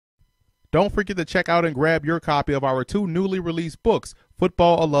Don't forget to check out and grab your copy of our 2 newly released books,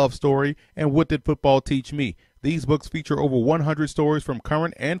 Football: A Love Story and What Did Football Teach Me? These books feature over 100 stories from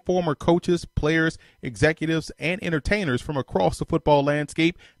current and former coaches, players, executives, and entertainers from across the football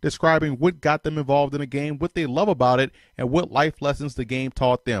landscape, describing what got them involved in the game, what they love about it, and what life lessons the game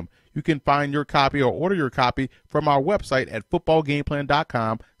taught them. You can find your copy or order your copy from our website at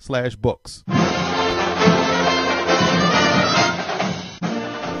footballgameplan.com/books.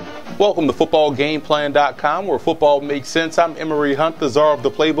 Welcome to footballgameplan.com, where football makes sense. I'm Emery Hunt, the czar of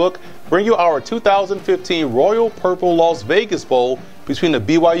the playbook. Bring you our 2015 Royal Purple Las Vegas Bowl between the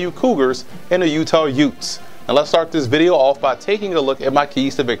BYU Cougars and the Utah Utes. Now let's start this video off by taking a look at my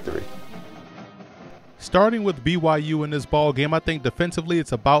keys to victory. Starting with BYU in this ball game, I think defensively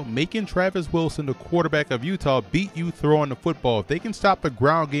it's about making Travis Wilson, the quarterback of Utah, beat you throwing the football. If they can stop the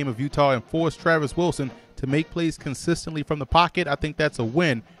ground game of Utah and force Travis Wilson to make plays consistently from the pocket, I think that's a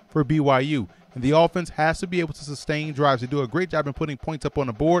win for BYU. And the offense has to be able to sustain drives. They do a great job in putting points up on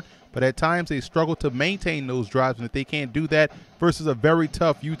the board, but at times they struggle to maintain those drives. And if they can't do that versus a very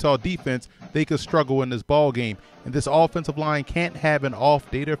tough Utah defense, they could struggle in this ball game. And this offensive line can't have an off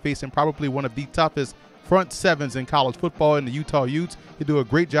day. They're facing probably one of the toughest front sevens in college football in the Utah Utes. They do a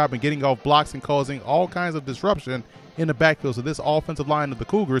great job in getting off blocks and causing all kinds of disruption in the backfield. So this offensive line of the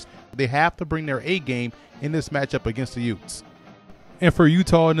Cougars, they have to bring their A game in this matchup against the Utes. And for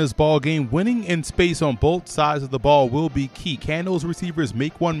Utah in this ball game, winning in space on both sides of the ball will be key. Can those receivers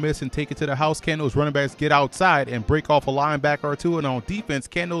make one miss and take it to the house? Can those running backs get outside and break off a linebacker or two? And on defense,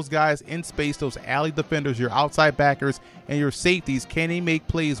 can those guys in space, those alley defenders, your outside backers, and your safeties, can they make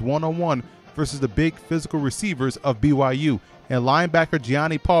plays one-on-one versus the big physical receivers of BYU? And linebacker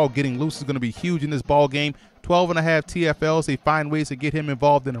Gianni Paul getting loose is going to be huge in this ball game. 12.5 TFLs. They find ways to get him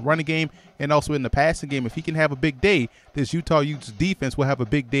involved in the running game and also in the passing game. If he can have a big day, this Utah Utes defense will have a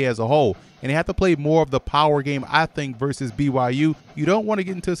big day as a whole. And they have to play more of the power game, I think, versus BYU. You don't want to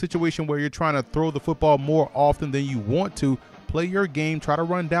get into a situation where you're trying to throw the football more often than you want to. Play your game, try to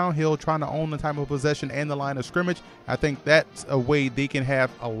run downhill, trying to own the time of possession and the line of scrimmage. I think that's a way they can have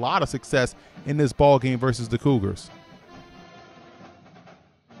a lot of success in this ball game versus the Cougars.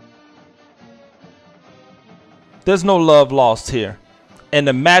 There's no love lost here. And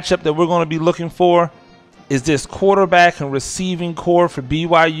the matchup that we're going to be looking for is this quarterback and receiving core for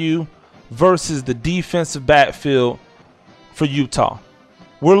BYU versus the defensive backfield for Utah.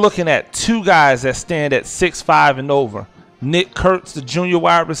 We're looking at two guys that stand at 6'5" and over. Nick Kurtz, the junior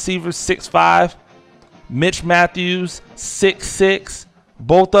wide receiver, 6'5". Mitch Matthews, 6'6".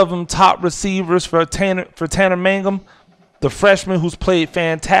 Both of them top receivers for Tanner Mangum, the freshman who's played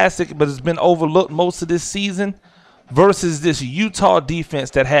fantastic but has been overlooked most of this season, versus this Utah defense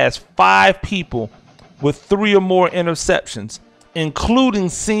that has 5 people with 3 or more interceptions, including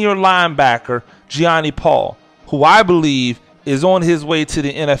senior linebacker Gianni Paul, who I believe is on his way to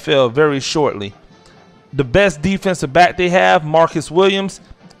the NFL very shortly. The best defensive back they have, Marcus Williams,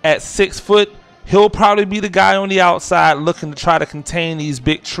 at 6 foot. He'll probably be the guy on the outside looking to try to contain these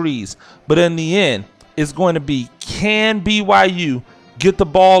big trees. But in the end, it's going to be, can BYU get the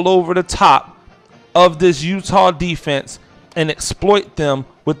ball over the top of this Utah defense and exploit them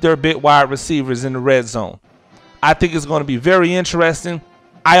with their big wide receivers in the red zone? I think it's going to be very interesting.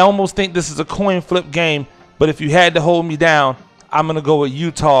 I almost think this is a coin flip game, but if you had to hold me down, I'm going to go with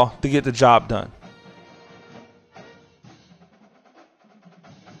Utah to get the job done.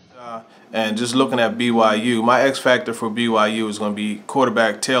 And just looking at BYU, my X factor for BYU is going to be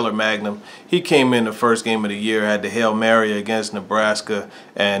quarterback Taylor Magnum. He came in the first game of the year, had the Hail Mary against Nebraska,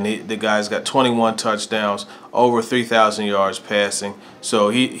 and the guy's got 21 touchdowns, over 3,000 yards passing. So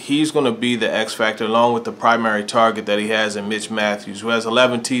he's going to be the X factor, along with the primary target that he has in Mitch Matthews, who has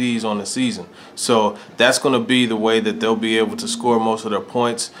 11 TDs on the season. So that's going to be the way that they'll be able to score most of their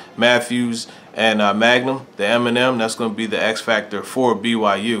points. Matthews and Magnum, the M&M, that's going to be the X factor for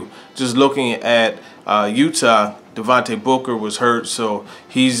BYU. Just looking at Utah, Devontae Booker was hurt, so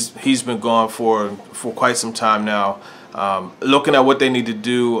he's been gone for quite some time now. Looking at what they need to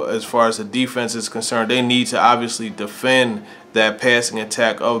do as far as the defense is concerned, they need to obviously defend that passing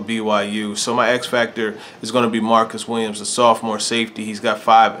attack of BYU. So my X factor is going to be Marcus Williams, the sophomore safety. He's got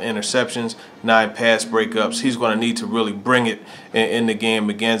 5 interceptions, 9 pass breakups. He's going to need to really bring it in the game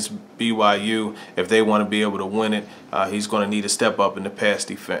against BYU if they want to be able to win it. He's going to need to step up in the pass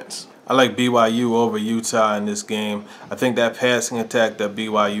defense. I like BYU over Utah in this game. I think that passing attack that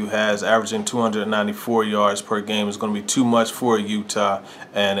BYU has, averaging 294 yards per game, is going to be too much for Utah,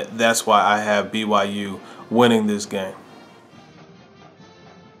 and that's why I have BYU winning this game.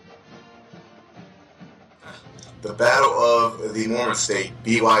 the Battle of the Mormon State,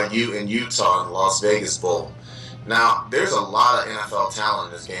 BYU and Utah in the Las Vegas Bowl. Now, there's a lot of NFL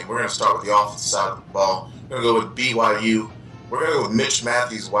talent in this game. We're going to start with the offensive side of the ball. We're going to go with BYU. We're going to go with Mitch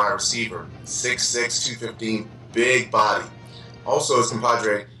Matthews, wide receiver, 6'6", 215, big body. Also, his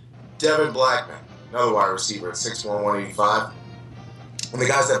compadre, Devin Blackman, another wide receiver at 6'1", 185. And the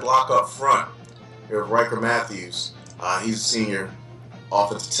guys that block up front, we have Riker Matthews. He's a senior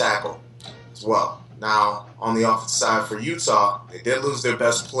offensive tackle as well. Now, on the offensive side for Utah, they did lose their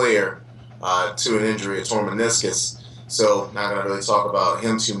best player to an injury, a torn meniscus. So, not going to really talk about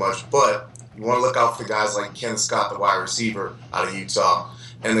him too much. But you want to look out for guys like Ken Scott, the wide receiver out of Utah,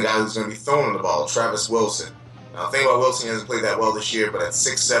 and the guy who's going to be throwing the ball, Travis Wilson. Now, the thing about Wilson, he hasn't played that well this year, but at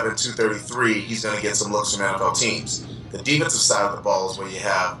 6'7", 233, he's going to get some looks from NFL teams. The defensive side of the ball is where you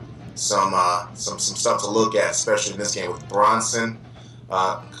have some stuff to look at, especially in this game with Bronson,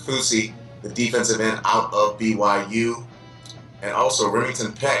 Kafusi, the defensive end out of BYU, and also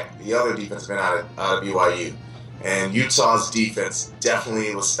Remington Peck, the other defensive end out of BYU. And Utah's defense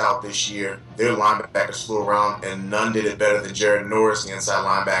definitely was stout this year. Their linebackers flew around, and none did it better than Jared Norris, the inside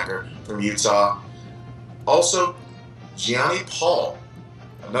linebacker from Utah. Also, Gianni Paul,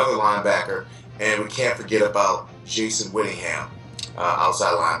 another linebacker, and we can't forget about Jason Whittingham,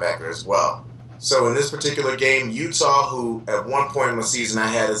 outside linebacker as well. So in this particular game, Utah, who at one point in the season I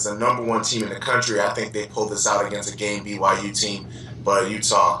had as the #1 team in the country, I think they pulled this out against a game BYU team, but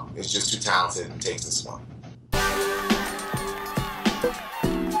Utah is just too talented and takes this one.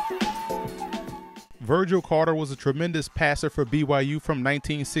 Virgil Carter was a tremendous passer for BYU from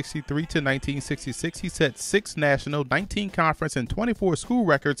 1963 to 1966. He set 6 national, 19 conference, and 24 school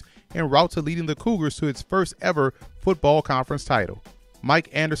records en route to leading the Cougars to its first ever football conference title. Mike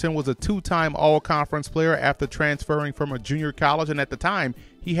Anderson was a 2-time all-conference player after transferring from a junior college, and at the time,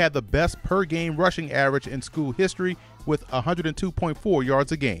 he had the best per-game rushing average in school history with 102.4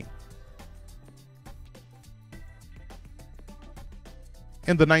 yards a game.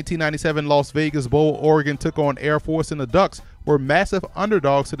 In the 1997 Las Vegas Bowl, Oregon took on Air Force, and the Ducks were massive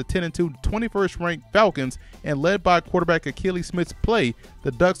underdogs to the 10-2 21st-ranked Falcons, and led by quarterback Akili Smith's play,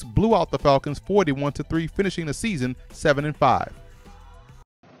 the Ducks blew out the Falcons 41-3, finishing the season 7-5.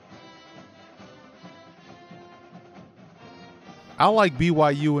 I like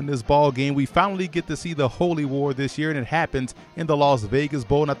BYU in this ball game. We finally get to see the Holy War this year, and it happens in the Las Vegas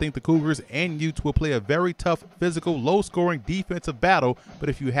Bowl. And I think the Cougars and Utes will play a very tough, physical, low-scoring defensive battle. But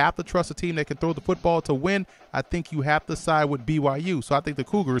if you have to trust a team that can throw the football to win, I think you have to side with BYU. So I think the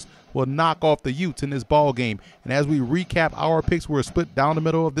Cougars will knock off the Utes in this ball game. And as we recap our picks, we're split down the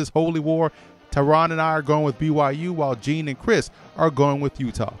middle of this Holy War. Tehran and I are going with BYU, while Gene and Chris are going with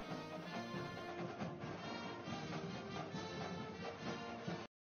Utah.